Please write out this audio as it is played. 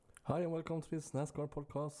Hi and welcome to this Nascar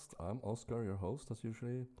Podcast. I'm Oscar, your host as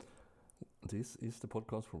usually. This is the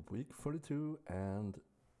podcast for week 32 and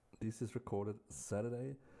this is recorded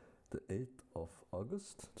Saturday the 8th of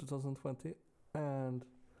August 2020. And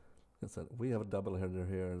as I said, we have a double header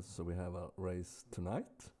here, so we have a race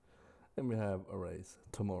tonight and we have a race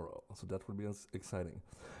tomorrow. So that will be exciting.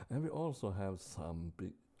 And we also have some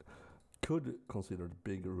could consider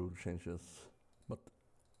big rule changes, but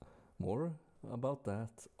more about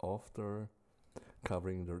that after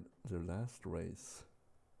covering their last race.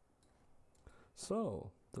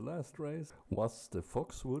 So, the last race was the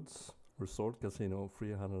Foxwoods Resort Casino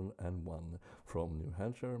 301 from New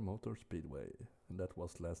Hampshire Motor Speedway, and that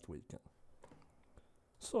was last weekend.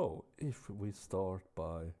 So, if we start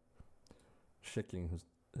by checking who's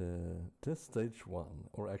this stage one,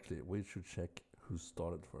 or actually we should check who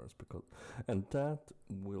started first, and that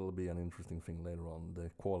will be an interesting thing later on, the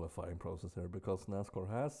qualifying process here, because NASCAR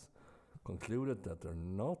has concluded that they're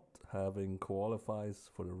not having qualifies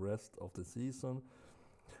for the rest of the season,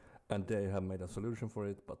 and they have made a solution for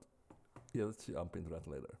it, but yeah, let's jump into that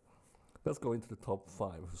later. Let's go into the top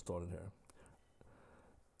 5 who started here.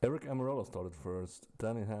 Eric Amarola started first,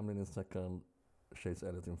 Danny Hamlin in second, Chase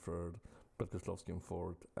Elliott in third, Brett Keselowski in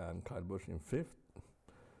fourth, and Kyle Busch in fifth.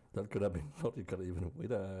 That could have been logical even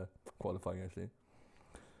with a qualifying actually.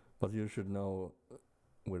 But you should know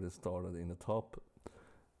where they started in the top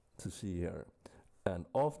to see here. And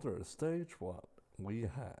after stage 1, we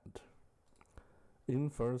had in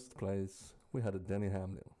first place we had a Denny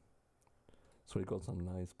Hamlin. So he got some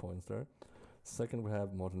nice points there. Second we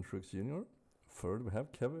have Martin Truex Jr. Third we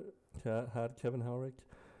have Kevin Harvick.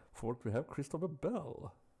 Fourth we have Christopher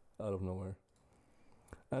Bell out of nowhere.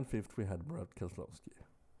 And fifth we had Brett Keselowski.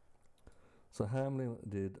 So Hamlin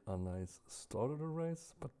did a nice start of the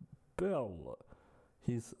race, but Bell,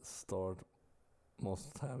 his start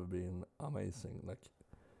must have been amazing. Like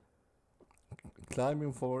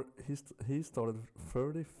climbing he started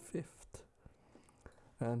 35th,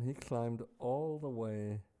 and he climbed all the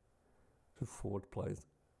way to 4th place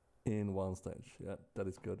in one stage. Yeah, that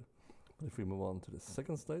is good. But if we move on to the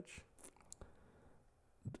second stage,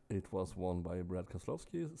 it was won by Brad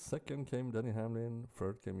Keselowski. Second came Denny Hamlin.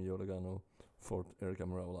 Third came Joe Logano. Fourth Eric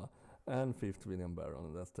Amarola. And fifth William Barron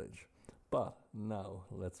on that stage. But now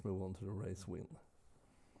let's move on to the race win.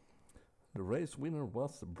 The race winner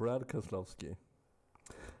was Brad Keselowski.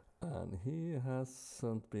 And he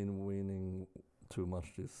hasn't been winning too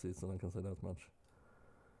much this season, I can say that much.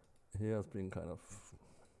 He has been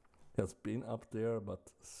he has been up there,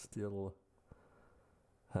 but still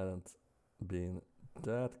hadn't been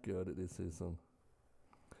that good this season.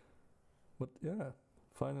 But yeah,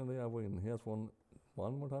 finally a win. He has won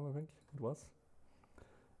one more time, I think it was.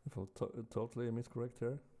 If I'm totally miscorrect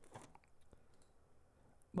here.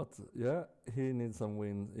 But yeah, he needs some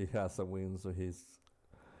wins. He has a win, so he's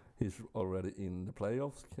already in the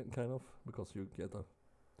playoffs, kind of, because you get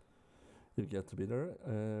to be there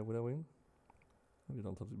with a win. You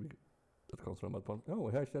don't have to be that comes from that point. Oh,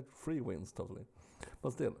 he actually had 3 wins totally.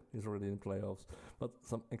 But still, he's already in playoffs. But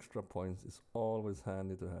some extra points is always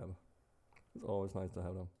handy to have. It's always nice to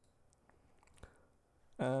have them.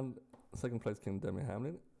 And second place came Denny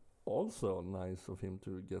Hamlin. Also nice of him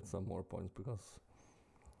to get some more points, because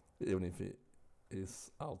even if he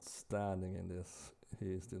is outstanding in this,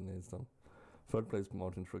 he still needs them. Third place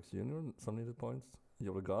Martin Truex Jr., some needed points.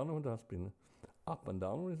 Joe Logano, who has been up and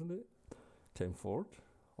down recently, came fourth.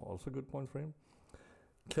 Also good point for him.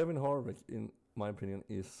 Kevin Harvick, in my opinion,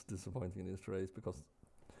 is disappointing in this race, because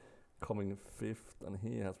coming 5th, and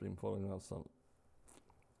he has been following up some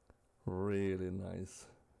really nice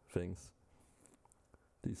things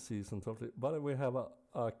this season totally. But we have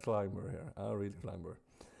a climber here, a real climber.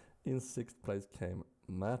 In 6th place came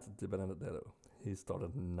Matt DiBenedetto. He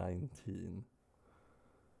started 19.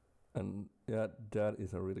 And yeah, that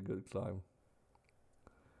is a really good climb,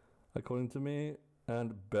 according to me.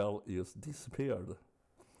 And Bell just disappeared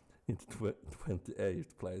into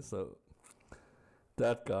 28th place. So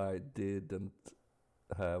that guy didn't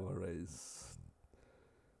have a race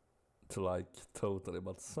to like totally,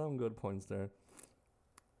 but some good points there.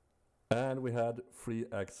 And we had 3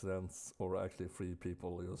 accidents, or actually 3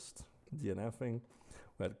 people just DNFing.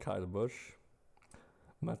 We had Kyle Busch,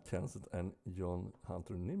 Matt Kenseth, and John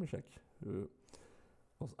Hunter Nemechek, who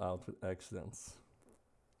was out with accidents.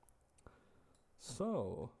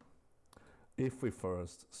 So, if we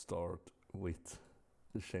first start with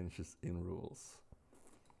the changes in rules.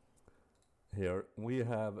 Here we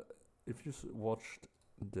have, if you watched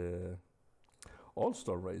the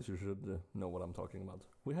All-Star race, you should know what I'm talking about.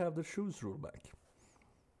 We have the shoes rule back.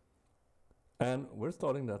 And we're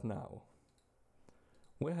starting that now.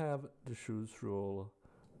 We have the choose rule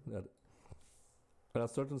that at a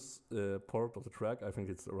certain part of the track, I think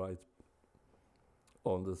it's right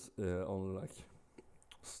on this on like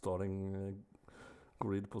starting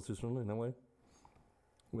grid position in a way.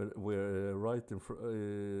 We're right in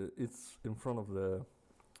it's in front of the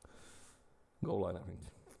goal line, I think.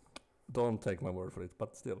 Don't take my word for it,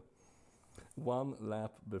 but still, 1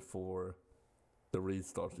 lap before the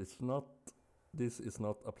restart. This is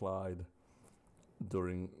not applied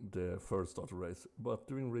during the first start of the race, but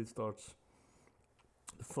during restarts,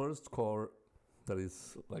 the first car that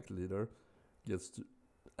is like leader gets to,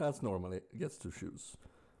 as normally, gets to choose,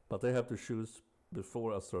 but they have to choose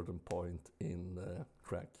before a certain point in the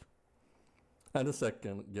track. And the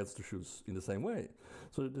second gets to choose in the same way.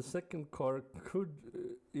 So the second car could,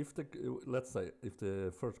 let's say, if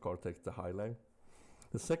the first car takes the high line,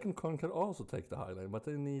 the second car can also take the high line, but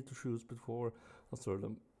they need to choose before a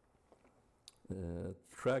certain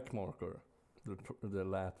track marker, the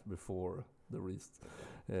lap before the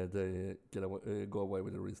they go away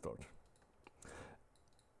with the restart.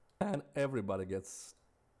 And everybody gets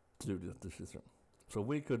to do this decision. So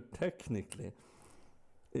we could technically,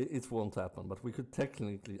 it won't happen, but we could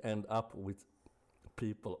technically end up with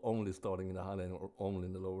people only starting in the high lane or only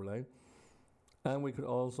in the lower lane. And we could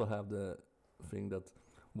also have the thing that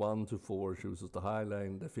 1 to 4 chooses the high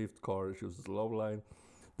lane, the 5th car chooses the lower lane.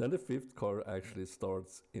 Then the 5th car actually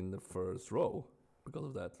starts in the first row because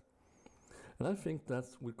of that. And I think that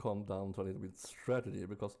will come down to a little bit strategy,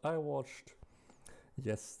 because I watched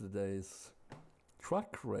yesterday's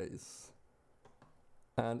truck race.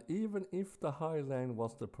 And even if the high lane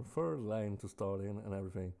was the preferred lane to start in and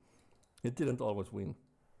everything, it didn't always win.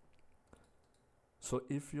 So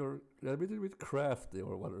if you're a little bit crafty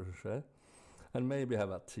or whatever to say, and maybe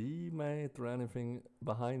have a teammate or anything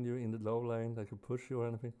behind you in the low lane that could push you or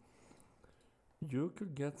anything, you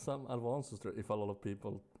could get some advances there if a lot of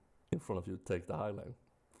people in front of you take the high lane.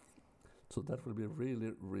 So that will be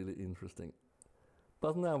really, really interesting.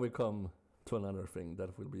 But now we come to another thing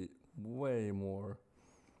that will be way more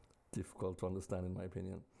difficult to understand, in my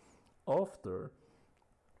opinion. After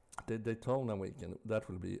the Daytona weekend, that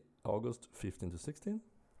will be August 15 to 16.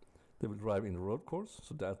 They will drive in the road course,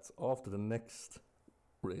 so that's after the next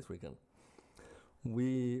race weekend.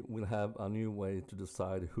 We will have a new way to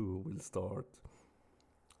decide who will start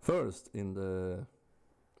first in the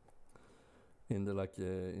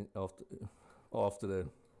after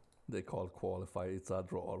they call qualify. It's a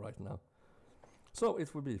draw right now. So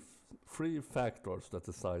it will be 3 factors that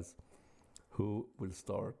decides who will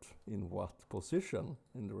start in what position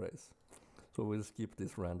in the race. So we'll skip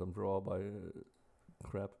this random draw by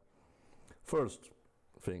crap. First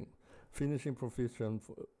thing, finishing position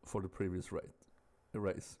for the previous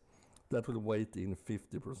race. That will weight in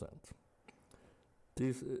 50%.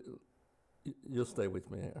 This, just stay with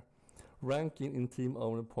me here. Ranking in team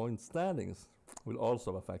owner point standings will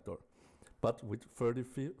also have a factor, but with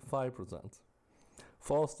 35%.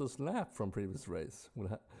 Fastest lap from previous race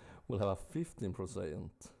will have a 15%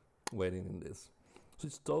 weighting in this. So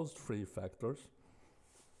it's those 3 factors.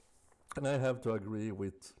 And I have to agree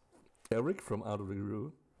with Eric from Out of the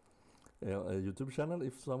Groove, a YouTube channel,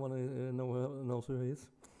 if someone knows who he is.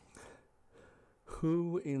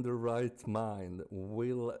 Who in the right mind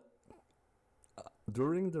will,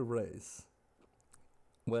 during the race,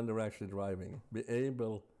 when they're actually driving, be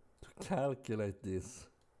able to calculate this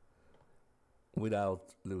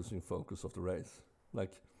without losing focus of the race?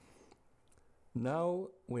 Like, now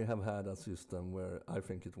we have had a system where I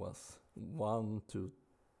think it was 1 to,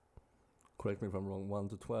 correct me if I'm wrong, 1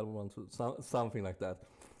 to 12, 1 to something like that,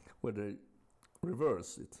 where they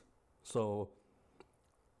reverse it. So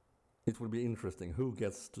it will be interesting who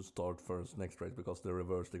gets to start first next race, because they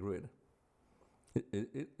reverse the grid.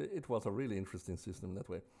 It was a really interesting system that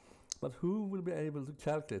way. But who will be able to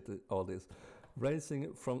calculate all this?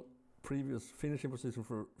 Racing from previous finishing position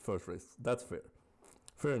for first race, that's fair.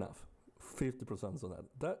 Fair enough. 50% on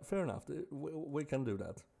that. Fair enough. We can do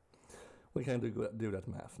that. We can do that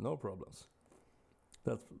math, no problems.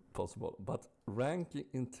 That's possible. But ranking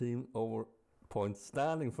in team over point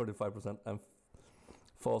standing 35% and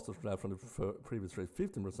fastest lap from the previous race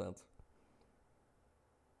 15%.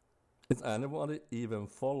 Is anybody even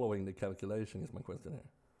following the calculation, is my question here.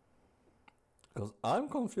 Because I'm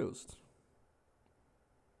confused.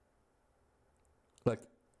 Like,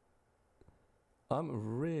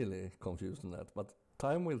 I'm really confused in that, but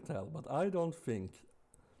time will tell. But I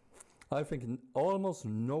think almost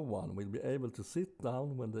no one will be able to sit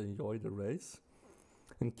down when they enjoy the race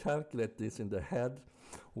and calculate this in the head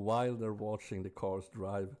while they're watching the cars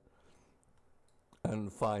drive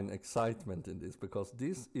and find excitement in this, because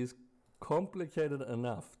this is complicated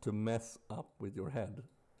enough to mess up with your head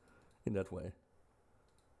in that way.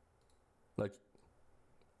 Like,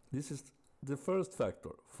 this is the first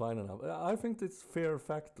factor, fine enough. I think it's fair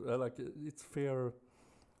factor, it's fair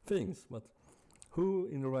things, but who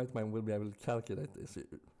in the right mind will be able to calculate this?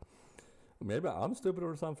 Maybe I'm stupid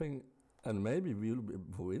or something, and maybe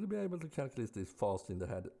we'll be able to calculate this fast in the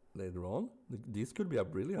head later on. This could be a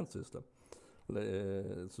brilliant system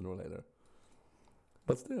sooner or later.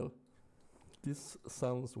 But still, this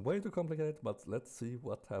sounds way too complicated, but let's see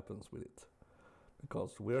what happens with it.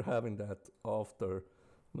 Because we're having that after,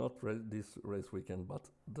 not this race weekend, but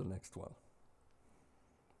the next one.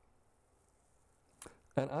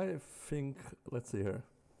 And I think, let's see here,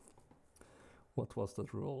 what was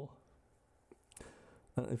that rule?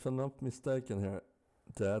 And if I'm not mistaken here,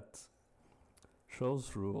 that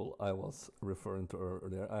shows rule I was referring to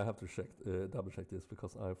earlier, I have to double check this,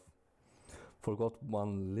 because I've forgot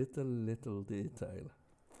one little detail.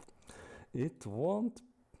 It won't,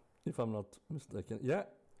 if I'm not mistaken,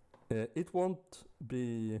 it won't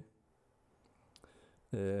be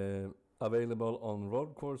available on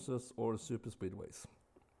road courses or super speedways.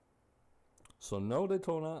 So no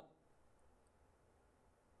Daytona,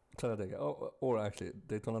 Talladega, or actually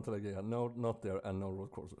Daytona, Talladega, no, not there, and no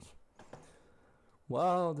road courses.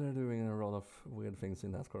 Wow, they're doing a lot of weird things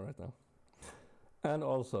in NASCAR right now. And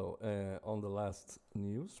also, on the last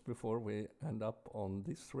news, before we end up on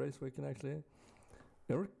this race weekend actually,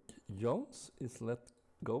 Eric Jones is let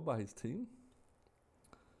go by his team.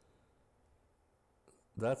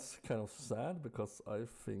 That's kind of sad, because I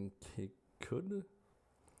think he could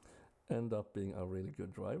end up being a really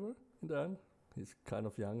good driver in the end. He's kind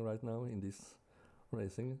of young right now in this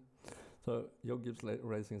racing. So Joe Gibbs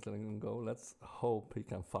Racing is letting him go. Let's hope he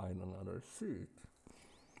can find another seat.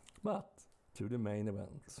 But to the main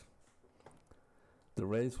event. The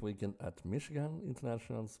race weekend at Michigan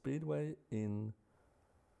International Speedway in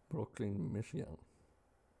Brooklyn, Michigan.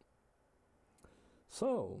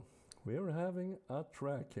 So, we're having a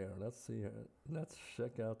track here. Let's see here. Let's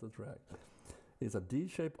check out the track. It's a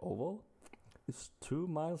D-shaped oval. It's 2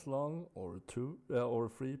 miles long, or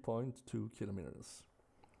 3.2 kilometers.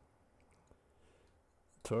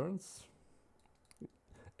 Turns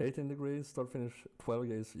 18 degrees, start finish 12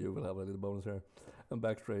 degrees. You will have a little bonus here. And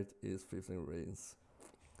back straight is 15 degrees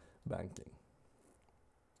banking.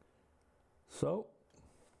 So,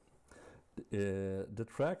 the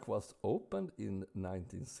track was opened in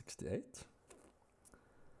 1968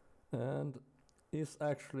 and is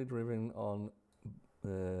actually driven on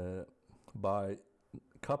by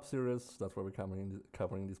Cup Series, that's what we're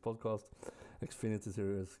covering this podcast, Xfinity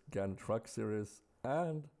Series, Gannett Truck Series,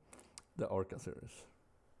 and the ARCA Series.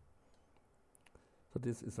 So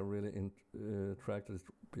this is a really track that's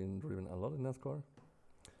been driven a lot in NASCAR.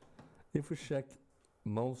 If we check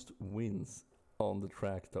most wins on the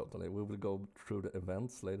track totally, we will go through the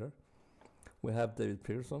events later. We have David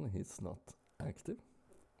Pearson, he's not active.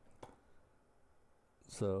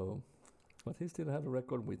 So, but he still has a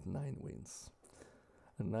record with 9 wins.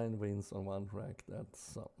 And 9 wins on one track, that's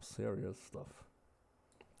some serious stuff.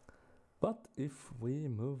 But if we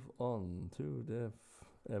move on to the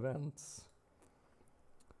events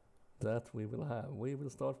that we will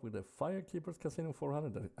start with the Firekeepers Casino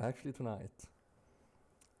 400, that is actually tonight.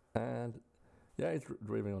 And yeah, it's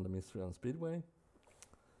driven on the Michigan Speedway.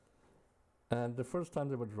 And the first time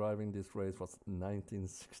they were driving this race was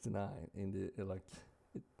 1969 in the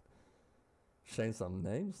it changed some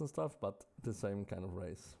names and stuff, but the same kind of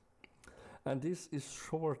race. And this is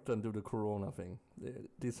shortened due to the Corona thing.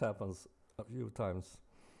 This happens a few times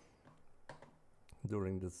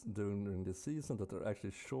during the season, that they're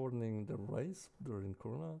actually shortening the race during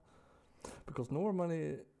Corona. Because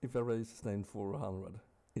normally, if a race is named 400,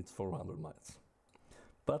 it's 400 miles.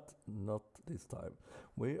 But not this time.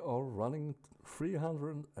 We are running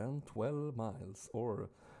 312 miles, or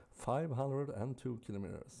 502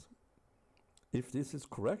 kilometers. If this is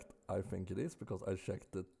correct, I think it is, because I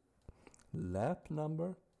checked the lap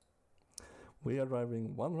number. We are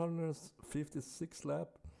driving 156 lap.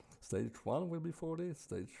 Stage 1 will be 40,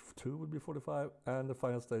 stage 2 will be 45, and the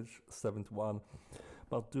final stage 71.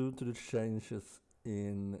 But due to the changes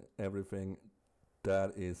in everything,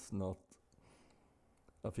 that is not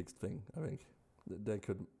a fixed thing, I think. They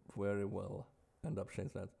could very well end up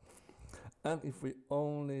changing that. And if we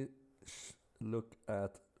only look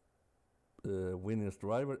at winner's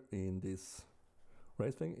driver in this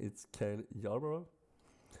race thing, it's Cale Yarborough.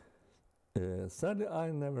 Sadly, I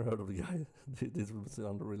never heard of the guy. This will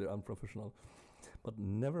sound really unprofessional, but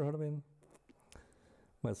never heard of him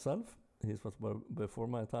myself. he was before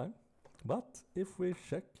my time. But if we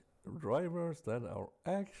check drivers that are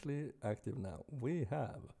actually active now, we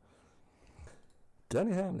have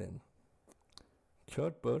Denny Hamlin,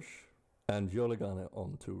 Kurt Busch, and Joe Logano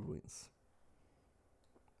on 2 wins.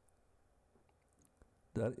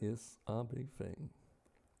 That is a big thing.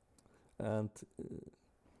 And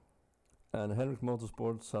Henrik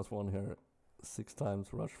Motorsports has won here 6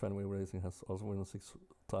 times. Rush Fenway Racing has also won 6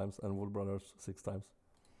 times, and Wool Brothers 6 times.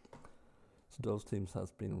 So those teams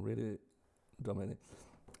has been really dominating.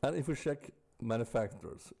 And if we check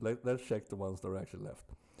manufacturers, let's check the ones that are actually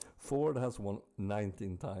left. Ford has won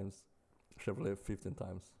 19 times, Chevrolet 15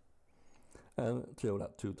 times, and Toyota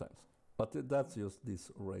 2 times. But that's just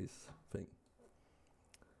this race thing.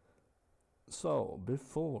 So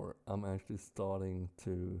before I'm actually starting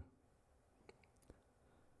to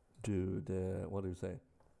do the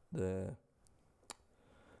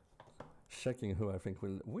checking who I think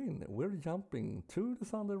will win, we're jumping to the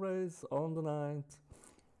Sunday race on the 9th,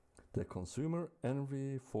 the Consumer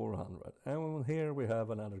NV 400. And here we have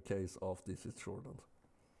another case of this is shortened.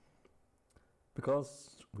 Because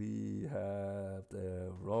we have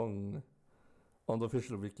the wrong, on the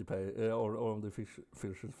official Wikipedia, or on the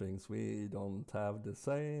official things, we don't have the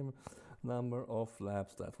same number of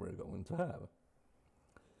laps that we're going to have.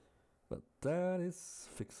 But that is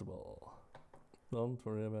fixable. Don't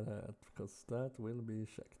worry about that, because that will be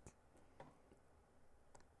checked.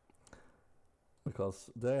 Because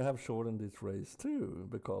they have shortened this race too,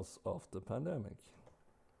 because of the pandemic.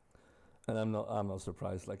 And I'm not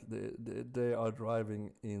surprised. Like they are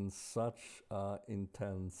driving in such a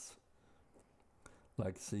intense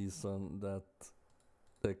like season that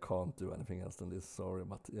they can't do anything else than this. Sorry,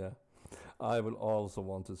 but yeah, I will also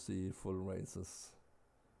want to see full races,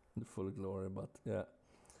 the full glory. But yeah,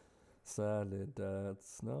 sadly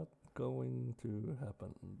that's not going to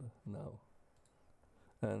happen now.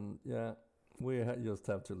 And yeah, we just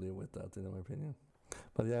have to live with that, in my opinion.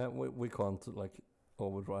 But yeah, we can't like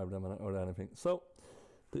overdrive them or anything. So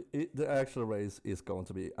the actual race is going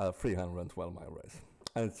to be a 312-mile race,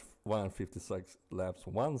 and it's 156 laps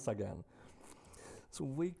once again. So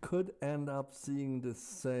we could end up seeing the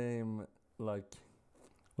same, like,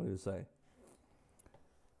 what do you say,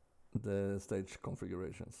 the stage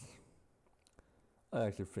configurations. I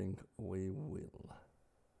actually think we will.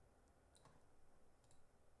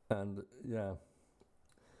 And yeah,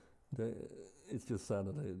 it's just sad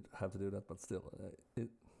that they have to do that, but still,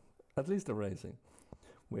 at least the racing.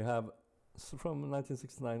 We have from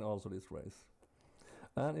 1969 also this race.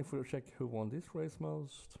 And if we check who won this race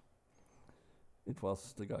most, it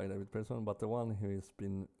was the guy David Pearson, but the one who has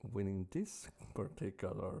been winning this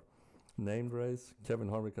particular named race, Kevin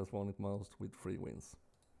Harvick, has won it most with 3 wins.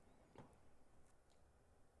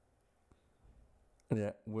 And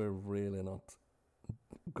yeah, we're really not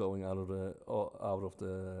going out of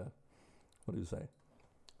the what do you say,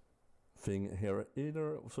 thing here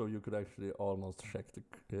either. So you could actually almost check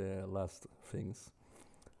the last things.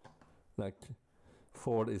 Like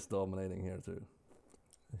Ford is dominating here too,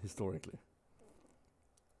 historically.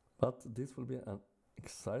 But this will be an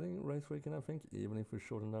exciting race weekend, I think, even if we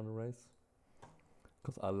shorten down the race.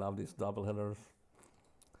 Because I love these double headers.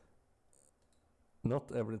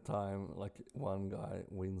 Not every time like one guy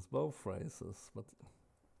wins both races, but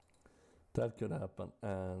that could happen.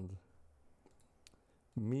 And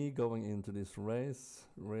me going into this race,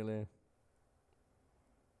 really,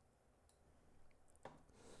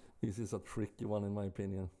 this is a tricky one in my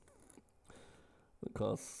opinion,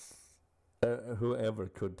 because whoever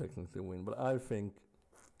could technically win, but I think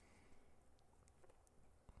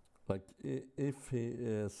like if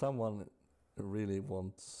someone really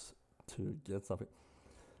wants to get something,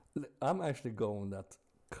 I'm actually going that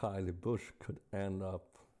Kyle Busch could end up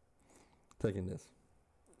taking this,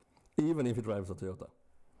 even if he drives a Toyota.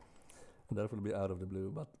 And that will be out of the blue,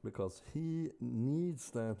 but because he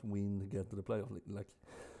needs that win to get to the playoff, like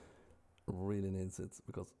really needs it,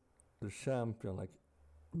 because the champion, like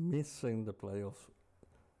missing the playoffs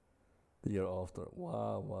the year after,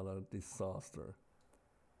 wow, what a disaster.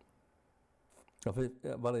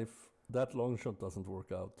 But if that long shot doesn't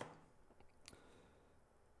work out,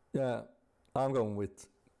 yeah, I'm going with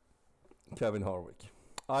Kevin Harvick.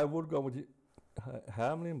 I would go with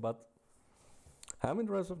Hamlin, but Hamlin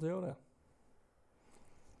drives of Toyota.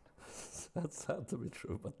 That's sad to be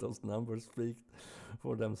true, but those numbers speak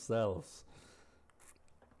for themselves.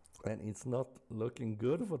 And it's not looking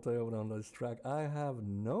good for Toyota on this track. I have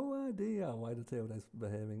no idea why the Toyota is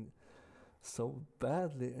behaving so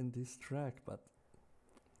badly in this track, but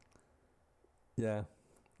yeah,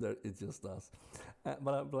 it just does.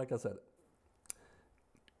 But like I said,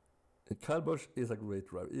 Kyle Busch is a great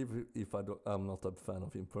driver, if I'm not a fan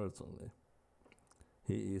of him personally.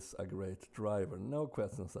 He is a great driver, no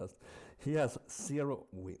questions asked. He has 0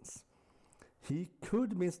 wins. He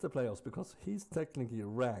could miss the playoffs because he's technically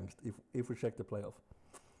ranked, if we check the playoff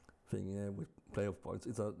thing with playoff points.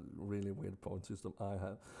 It's a really weird point system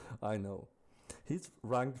I know. He's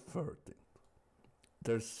ranked 13th.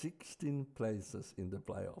 There's 16 places in the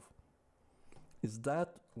playoff. Is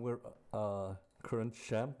that where a current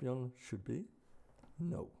champion should be?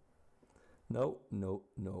 No. No.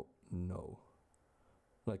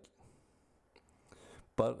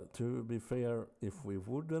 But to be fair, if we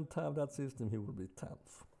wouldn't have that system, he would be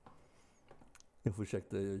 10th. If we check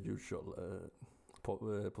the usual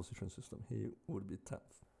position system, he would be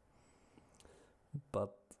 10th.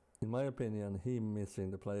 But in my opinion, him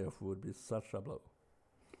missing the playoff would be such a blow.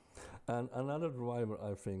 And another driver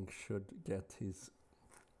I think should get his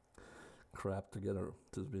crap together,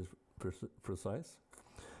 to be precise,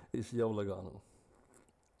 is Joe Logano.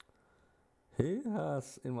 He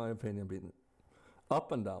has, in my opinion, been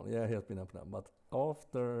up and down. Yeah, he has been up and down. But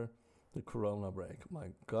after the Corona break, my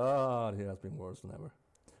God, he has been worse than ever,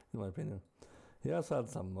 in my opinion. He has had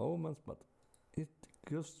some moments, but it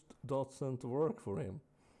just doesn't work for him.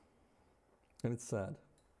 And it's sad.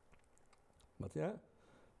 But yeah,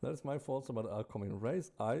 that is my thoughts about the upcoming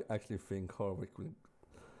race. I actually think Harvick will,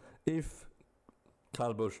 if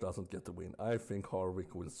Kyle Busch doesn't get the win, I think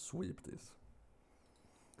Harvick will sweep this.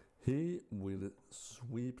 He will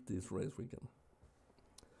sweep this race weekend.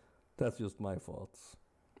 That's just my thoughts.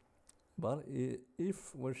 But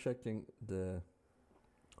if we're checking the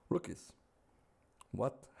rookies,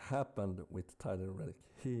 what happened with Tyler Reddick?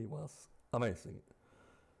 He was amazing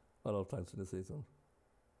a lot of times in the season.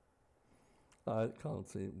 I can't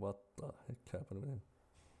see what the heck happened with him.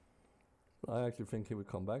 I actually think he will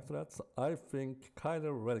come back to that. So I think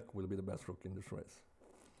Tyler Reddick will be the best rookie in this race.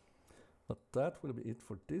 But that will be it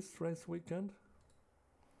for this race weekend.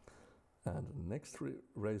 And next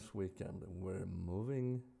race weekend, we're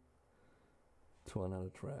moving to another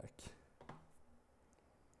track.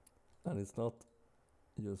 And it's not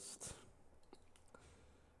just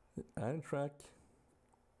any track.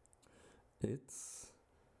 It's,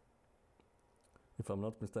 if I'm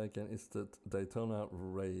not mistaken, it's the Daytona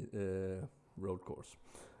road course.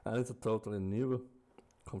 And it's a totally new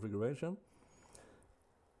configuration.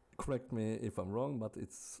 Correct me if I'm wrong, but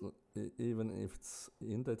it's even if it's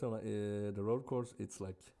in Daytona, the road course, it's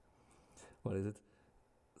like, what is it,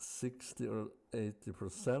 60 or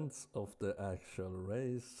 80% of the actual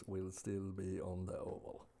race will still be on the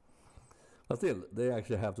oval. But still, they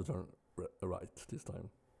actually have to turn right this time.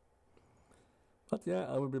 But yeah,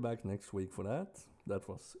 I will be back next week for that. That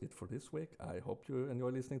was it for this week. I hope you enjoy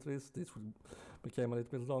listening to this. This became a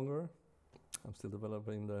little bit longer. I'm still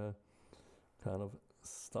developing the kind of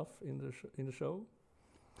stuff in the show.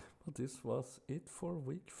 But this was it for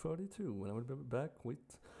week 32. And I will be back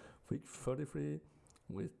with week 33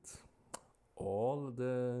 with all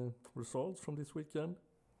the results from this weekend.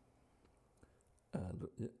 And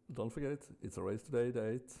don't forget, it's a race today, the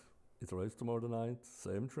 8th. It's a race tomorrow, the 9th.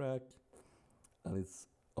 Same track. And it's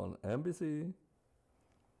on NBC.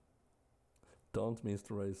 Don't miss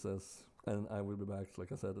the races. And I will be back,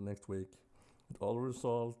 like I said, the next week with all the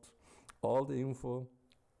results, all the info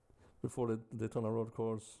before the Daytona road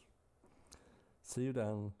course. See you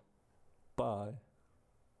then. Bye.